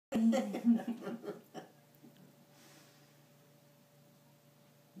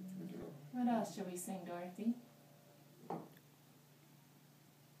What else should we sing, Dorothy?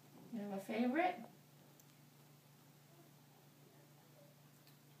 You have a favorite?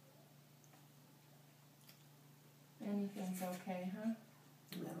 Anything's okay, huh?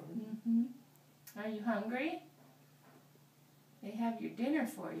 No. Are you hungry? They have your dinner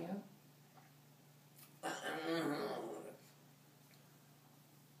for you.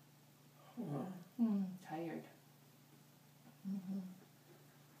 Tired.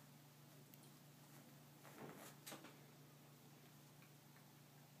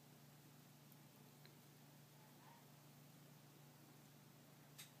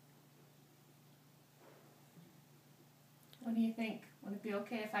 What do you think? Would it be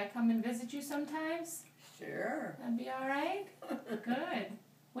okay if I come and visit you sometimes? Sure. That'd be all right? Good.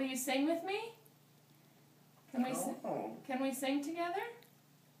 Will you sing with me? Can we sing together?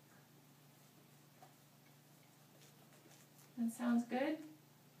 That sounds good.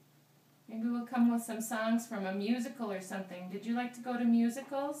 Maybe we'll come with some songs from a musical or something. Did you like to go to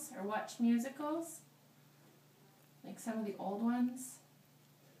musicals or watch musicals? Like some of the old ones?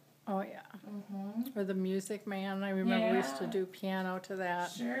 Oh, yeah. Or The Music Man. I remember we used to do piano to that.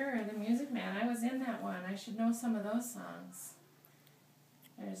 Sure, The Music Man. I was in that one. I should know some of those songs.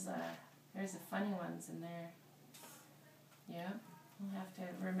 There's the funny ones in there. Yeah, I'll have to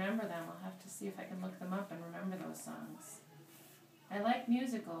remember them. I'll have to see if I can look them up and remember those songs. I like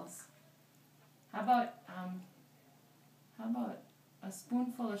musicals. How about A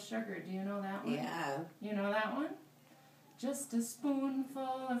Spoonful of Sugar? Do you know that one? Yeah. You know that one? Just a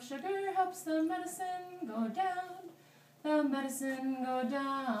spoonful of sugar helps the medicine go down. The medicine go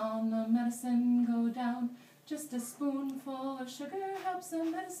down, the medicine go down. Just a spoonful of sugar helps the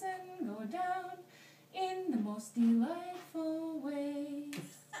medicine go down in the most delightful way.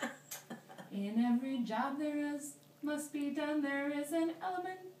 In every job must be done, there is an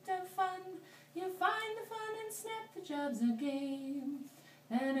element of fun. You find the fun and snap, the job's a game.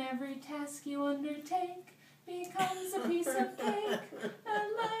 Then every task you undertake becomes a piece of cake. A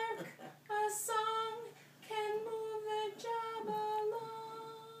lark, a song can move the job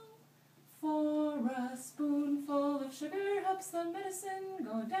along. For a spoonful of sugar helps the medicine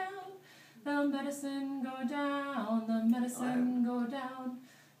go down. The medicine go down, the medicine go down.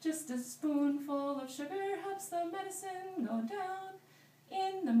 Just a spoonful of sugar helps the medicine go down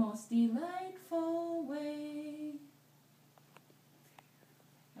in the most delightful way.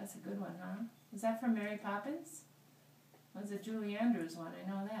 That's a good one, huh? Is that from Mary Poppins? That was a Julie Andrews one, I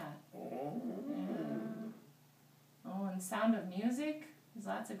know that. Yeah. Oh, and Sound of Music. There's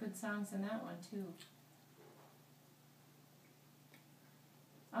lots of good songs in that one, too.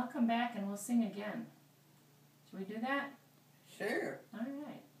 I'll come back and we'll sing again. Should we do that? Sure. All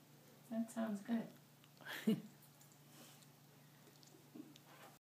right. That sounds good.